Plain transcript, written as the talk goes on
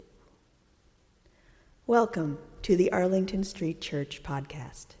Welcome to the Arlington Street Church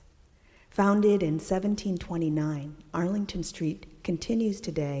podcast. Founded in 1729, Arlington Street continues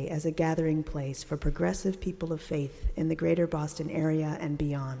today as a gathering place for progressive people of faith in the greater Boston area and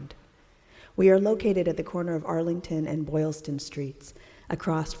beyond. We are located at the corner of Arlington and Boylston Streets,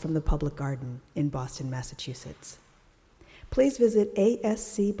 across from the Public Garden in Boston, Massachusetts. Please visit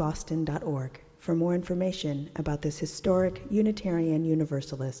ascboston.org for more information about this historic Unitarian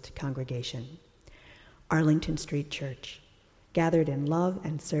Universalist congregation. Arlington Street Church, gathered in love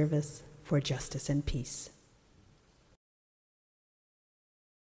and service for justice and peace.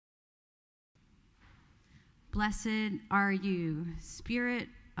 Blessed are you, Spirit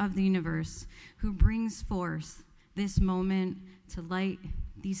of the universe, who brings forth this moment to light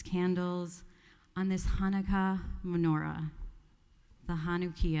these candles on this Hanukkah menorah, the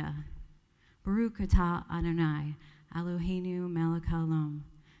Hanukkah. Baruch atah Adonai, Eloheinu melech haolam,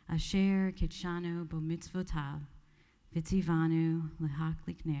 asher kitshanu b'mitzvotav, v'tzivanu l'hak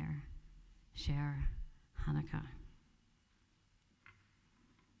likner, Sher Hanukkah.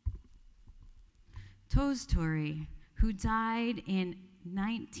 Tolstoy, who died in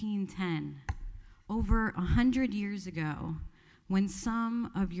 1910, over 100 years ago, when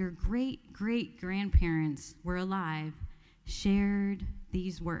some of your great-great-grandparents were alive, shared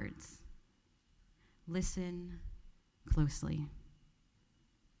these words. Listen closely.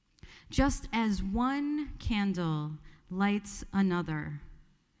 Just as one candle lights another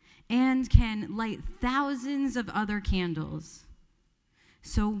and can light thousands of other candles,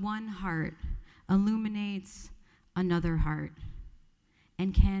 so one heart illuminates another heart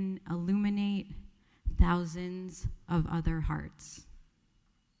and can illuminate thousands of other hearts.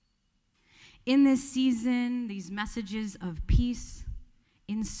 In this season, these messages of peace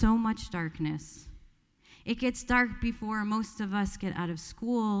in so much darkness. It gets dark before most of us get out of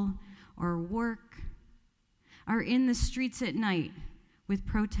school or work, are in the streets at night with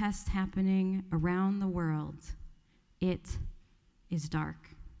protests happening around the world. It is dark.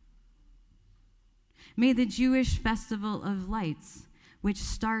 May the Jewish Festival of Lights, which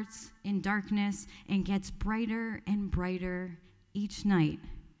starts in darkness and gets brighter and brighter each night,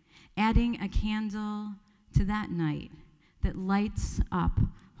 adding a candle to that night that lights up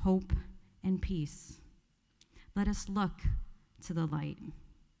hope and peace. Let us look to the light.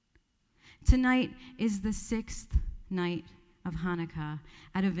 Tonight is the 6th night of Hanukkah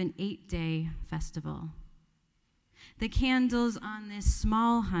out of an 8-day festival. The candles on this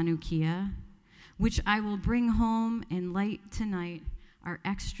small Hanukkah, which I will bring home and light tonight, are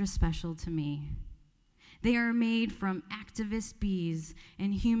extra special to me. They are made from activist bees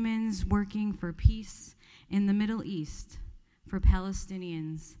and humans working for peace in the Middle East for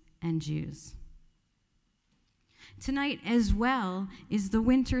Palestinians and Jews. Tonight as well is the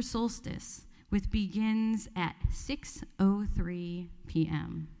winter solstice, which begins at 6:03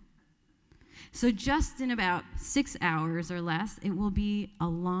 p.m. So just in about 6 hours or less, it will be a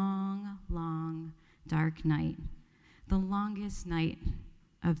long, long, dark night, the longest night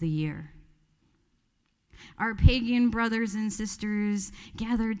of the year. Our pagan brothers and sisters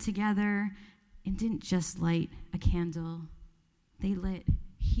gathered together and didn't just light a candle. They lit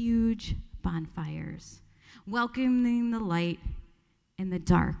huge bonfires, welcoming the light in the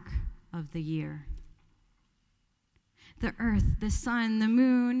dark of the year. The earth, the sun, the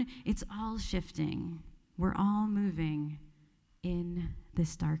moon, it's all shifting. We're all moving in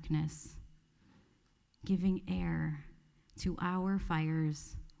this darkness, giving air to our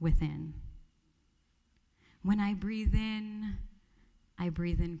fires within. When I breathe in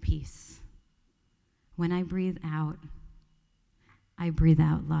peace. When I breathe out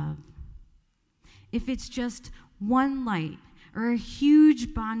love. If it's just one light or a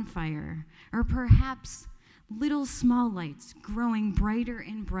huge bonfire or perhaps little small lights growing brighter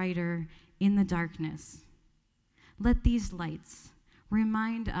and brighter in the darkness, let these lights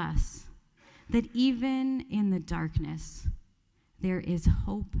remind us that even in the darkness, there is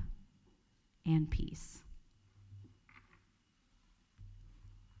hope and peace.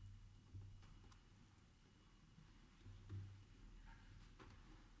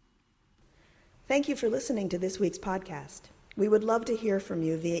 Thank you for listening to this week's podcast. We would love to hear from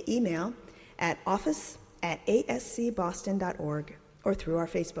you via email at office@ascboston.org or through our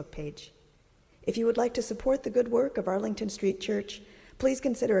Facebook page. If you would like to support the good work of Arlington Street Church, please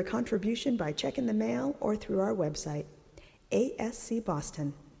consider a contribution by check in the mail or through our website,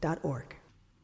 ascboston.org.